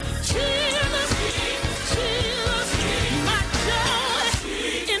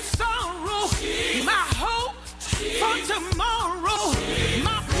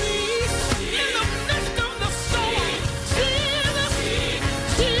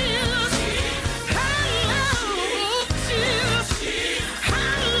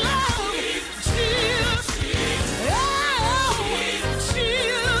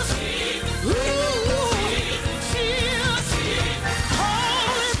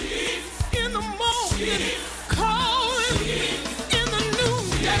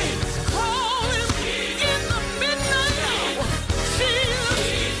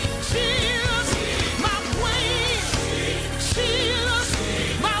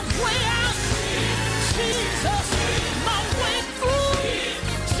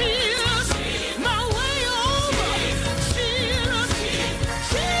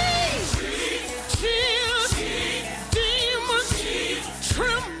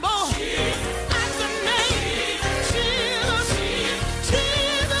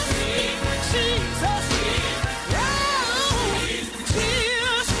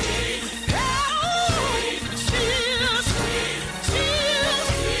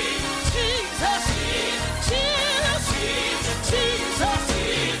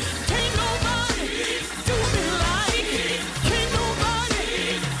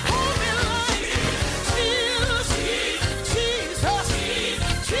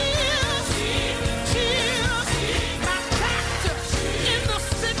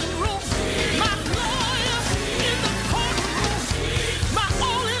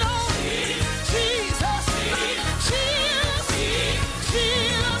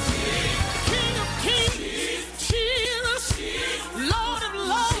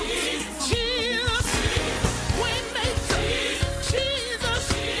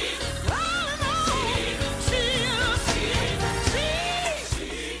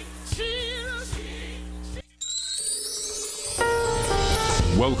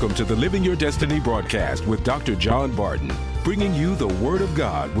Welcome to the Living Your Destiny broadcast with Dr. John Barton, bringing you the Word of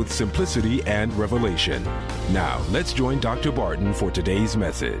God with simplicity and revelation. Now, let's join Dr. Barton for today's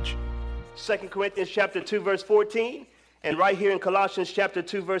message. 2 Corinthians chapter 2, verse 14, and right here in Colossians chapter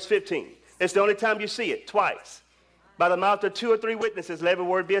 2, verse 15. It's the only time you see it, twice. By the mouth of 2 or 3 witnesses, let every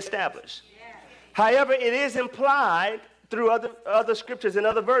word be established. However, it is implied through other scriptures and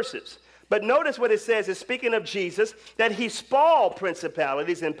other verses. But notice what it says is speaking of Jesus, that he spoiled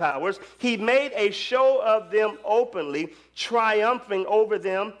principalities and powers. He made a show of them openly, triumphing over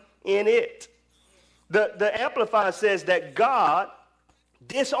them in it. The Amplifier says that God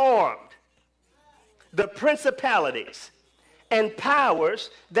disarmed the principalities and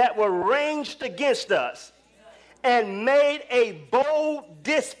powers that were ranged against us and made a bold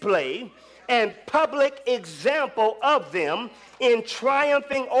display and public example of them in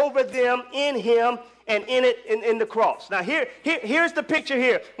triumphing over them in him and in the cross. Now here's the picture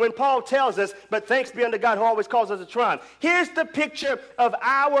here when Paul tells us, but thanks be unto God who always calls us to triumph. Here's the picture of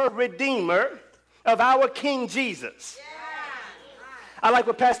our Redeemer, of our King Jesus. I like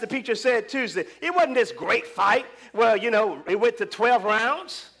what Pastor Peter said Tuesday. It wasn't this great fight. Well, you know, it went to 12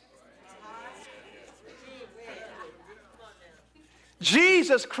 rounds.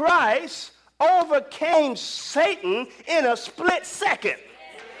 Jesus Christ overcame Satan in a split second.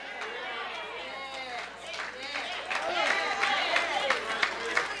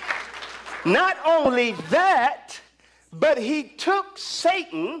 Not only that, but he took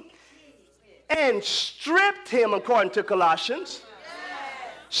Satan and stripped him, according to Colossians,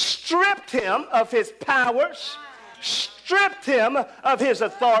 stripped him of his powers, stripped him of his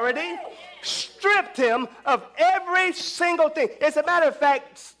authority, stripped him of every single thing. As a matter of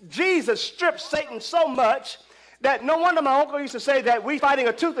fact, Jesus stripped Satan so much that no wonder my uncle used to say that we fighting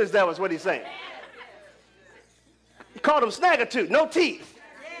a toothless devil is what he's saying. He called him snag-a-tooth, no teeth.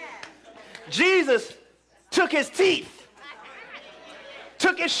 Jesus took his teeth,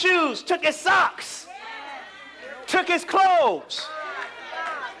 took his shoes, took his socks, took his clothes.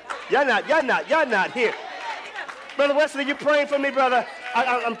 You're not here. Brother Wesley, you praying for me, brother?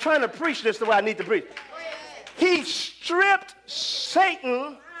 I'm trying to preach this the way I need to preach. He stripped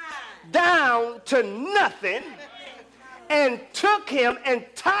Satan down to nothing and took him and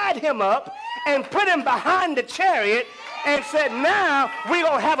tied him up and put him behind the chariot and said, now we're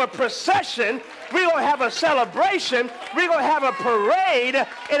going to have a procession, we're going to have a celebration, we're going to have a parade,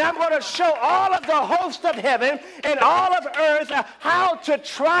 and I'm going to show all of the host of heaven and all of earth how to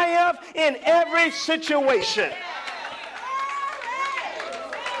triumph in every situation.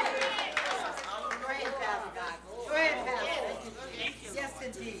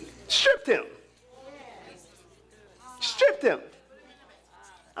 Stripped him. Stripped him.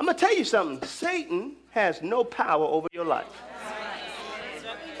 I'm going to tell you something. Satan has no power over your life.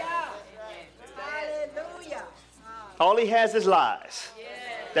 All he has is lies.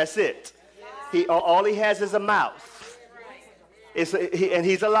 That's it. All he has is a mouth. And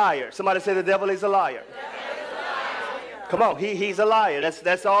he's a liar. Somebody say the devil is a liar. Come on, he's a liar.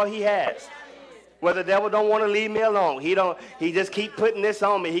 That's all he has. Well, the devil don't want to leave me alone. He just keep putting this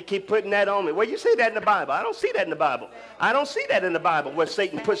on me. He keep putting that on me. Well, you see that in the Bible. I don't see that in the Bible. I don't see that in the Bible where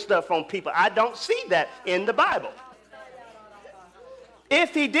Satan puts stuff on people. I don't see that in the Bible.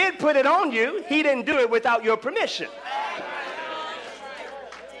 If he did put it on you, he didn't do it without your permission.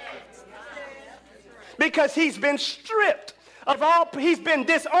 Because he's been stripped of all, he's been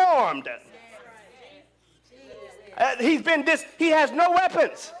disarmed. He has no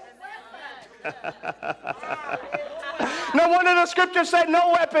weapons. No wonder the scripture said no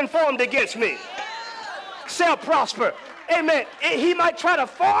weapon formed against me shall prosper. Amen. He might try to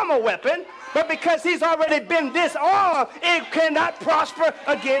form a weapon, but because he's already been disarmed, it cannot prosper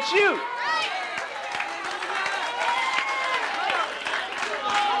against you.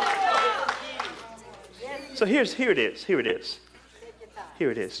 So here it is.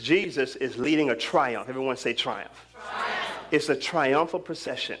 Jesus is leading a triumph. Everyone say triumph. It's a triumphal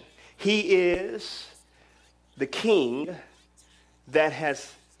procession. He is the king that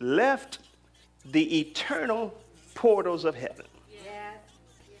has left the eternal portals of heaven.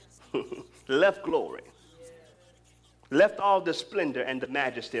 Left glory. Left all the splendor and the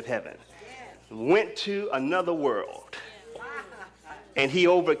majesty of heaven. Went to another world. And he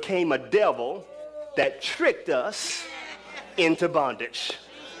overcame a devil that tricked us into bondage.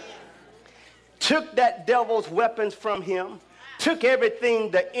 Took that devil's weapons from him. Took everything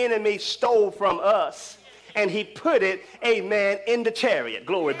the enemy stole from us, and he put it, amen, in the chariot.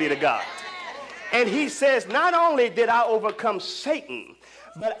 Glory be to God. And he says, not only did I overcome Satan,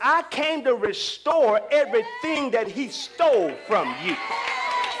 but I came to restore everything that he stole from you.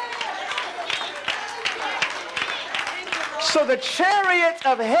 So the chariot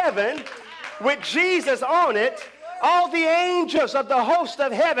of heaven with Jesus on it, all the angels of the host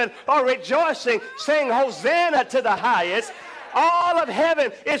of heaven are rejoicing, saying, Hosanna to the highest. All of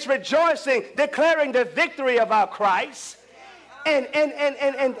heaven is rejoicing, declaring the victory of our Christ. And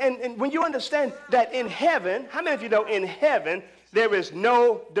when you understand that in heaven, how many of you know in heaven there is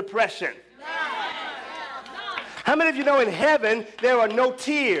no depression? How many of you know in heaven there are no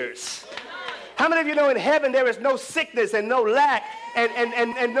tears? How many of you know in heaven there is no sickness and no lack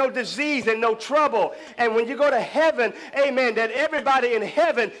and no disease and no trouble? And when you go to heaven, amen, that everybody in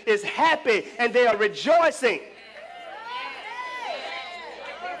heaven is happy and they are rejoicing.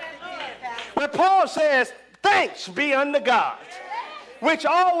 But Paul says, thanks be unto God, which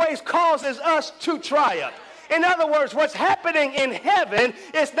always causes us to triumph. In other words, what's happening in heaven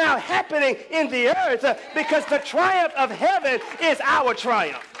is now happening in the earth because the triumph of heaven is our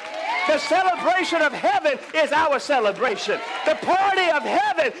triumph. The celebration of heaven is our celebration. The party of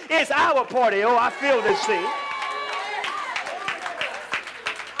heaven is our party. Oh, I feel this thing.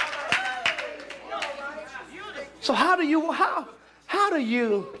 So how do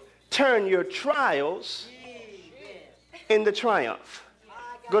you turn your trials into triumph?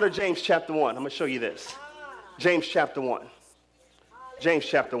 Go to James chapter 1. I'm going to show you this. James chapter 1. James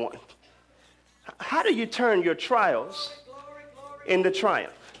chapter 1. How do you turn your trials into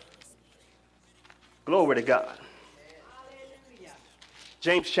triumph? Glory to God.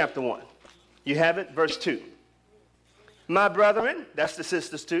 James chapter 1. You have it? Verse 2. My brethren, that's the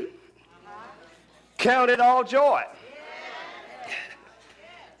sisters too, count it all joy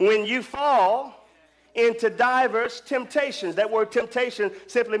when you fall into diverse temptations. That word temptation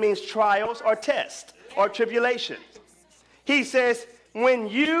simply means trials or test or tribulation. He says, when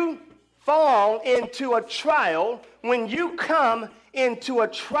you fall into a trial, when you come into a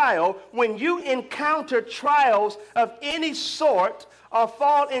trial, when you encounter trials of any sort or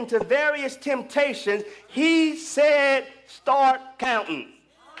fall into various temptations, he said, start counting.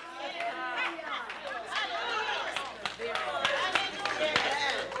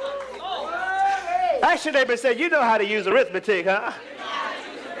 Actually, they've been saying, you know how to use arithmetic, huh?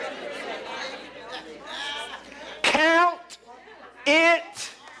 Count it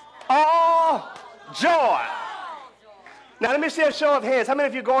all joy. Now, let me see a show of hands. How many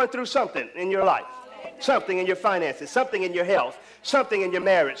of you are going through something in your life? Something in your finances, something in your health, something in your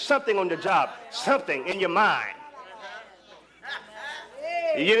marriage, something on the job, something in your mind.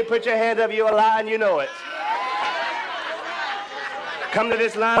 You didn't put your hand up, you're a lie and you know it. Come to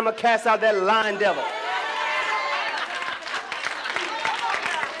this line, I'm going to cast out that lying devil.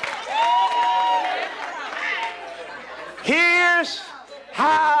 Here's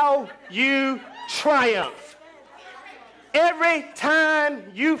how you triumph. Every time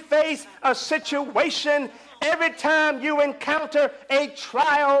you face a situation, every time you encounter a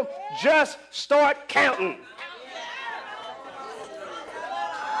trial, just start counting.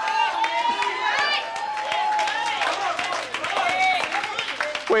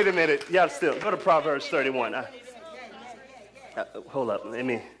 Wait a minute. Y'all still. Go to Proverbs 31. Hold up.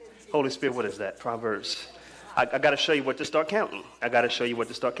 Holy Spirit, what is that? Proverbs. I got to show you what to start counting. I got to show you what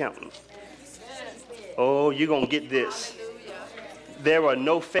to start counting. Oh, you're going to get this. There are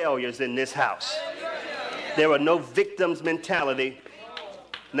no failures in this house. There are no victims mentality.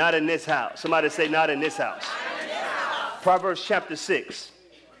 Not in this house. Somebody say, not in this house. Proverbs chapter 6.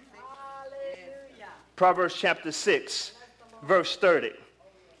 Proverbs chapter 6, verse 30.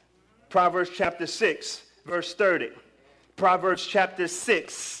 Proverbs chapter 6, verse 30. Proverbs chapter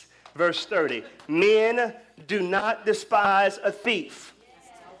 6, verse 30. Men do not despise a thief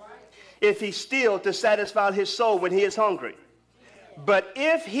if he steal to satisfy his soul when he is hungry. But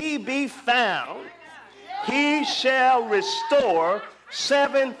if he be found, he shall restore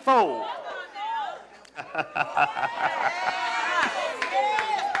sevenfold.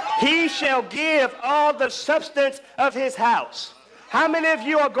 He shall give all the substance of his house. How many of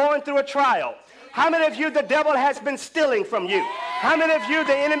you are going through a trial? How many of you the devil has been stealing from you? How many of you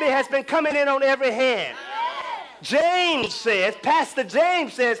the enemy has been coming in on every hand? James says, Pastor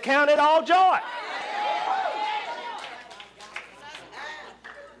James says, count it all joy.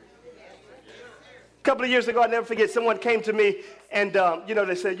 A couple of years ago, I'll never forget, someone came to me and,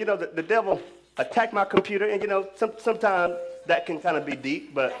 they said, the devil attacked my computer. And, sometimes that can kind of be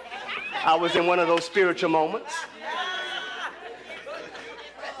deep, but I was in one of those spiritual moments.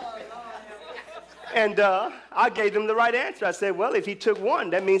 And I gave them the right answer. I said, well, if he took one,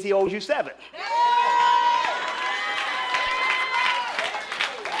 that means he owes you 7.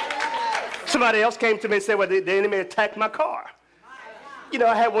 Somebody else came to me and said, well, the enemy attacked my car.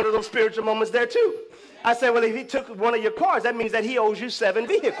 I had one of those spiritual moments there too. I said, well, if he took one of your cars, that means that he owes you 7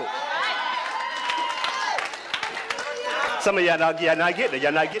 vehicles. Some of y'all not getting it.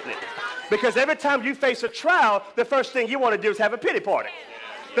 Y'all not getting it. Because every time you face a trial, the first thing you want to do is have a pity party.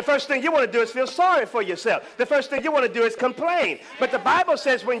 The first thing you want to do is feel sorry for yourself. The first thing you want to do is complain. But the Bible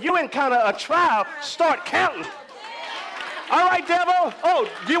says when you encounter a trial, start counting. All right, devil. Oh,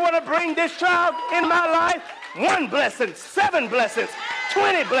 do you want to bring this trial in my life? 1 blessing, 7 blessings,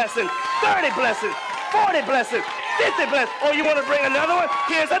 20 blessings, 30 blessings, 40 blessings, 50 blessings. Oh, you want to bring another one?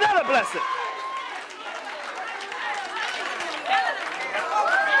 Here's another blessing.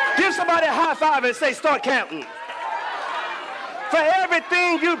 Give somebody a high five and say, start counting. For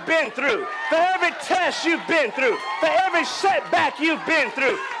everything you've been through, for every test you've been through, for every setback you've been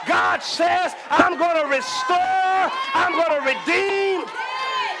through, God says, I'm going to restore, I'm going to redeem.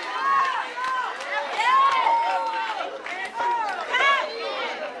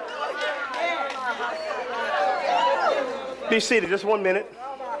 Be seated just 1 minute.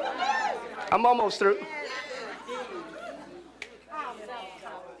 I'm almost through.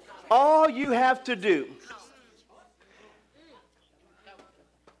 All you have to do,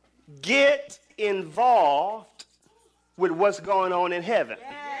 get involved with what's going on in heaven.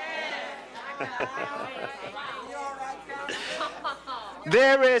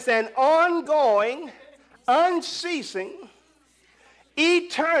 There is an ongoing, unceasing,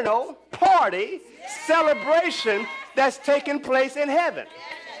 eternal party, celebration that's taking place in heaven.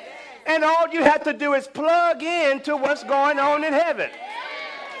 And all you have to do is plug in to what's going on in heaven.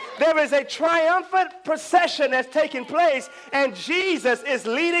 There is a triumphant procession that's taking place, and Jesus is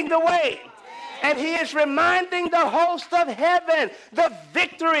leading the way. And he is reminding the host of heaven the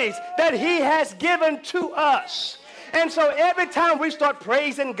victories that he has given to us. And so every time we start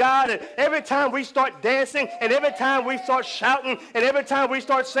praising God, and every time we start dancing, and every time we start shouting, and every time we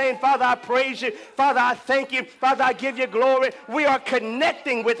start saying, Father, I praise you, Father, I thank you, Father, I give you glory, we are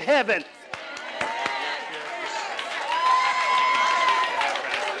connecting with heaven.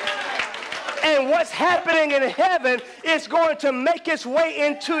 And what's happening in heaven is going to make its way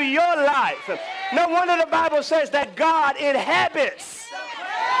into your life. No wonder the Bible says that God inhabits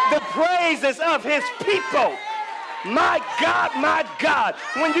the praises of his people. My God,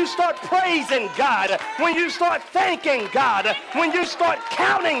 when you start praising God, when you start thanking God, when you start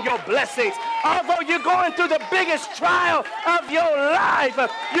counting your blessings, although you're going through the biggest trial of your life,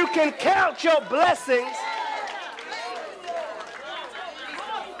 you can count your blessings.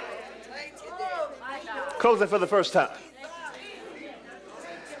 Closing for the first time.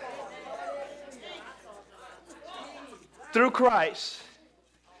 Through Christ,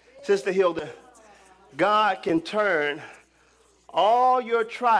 Sister Hilda, God can turn all your trials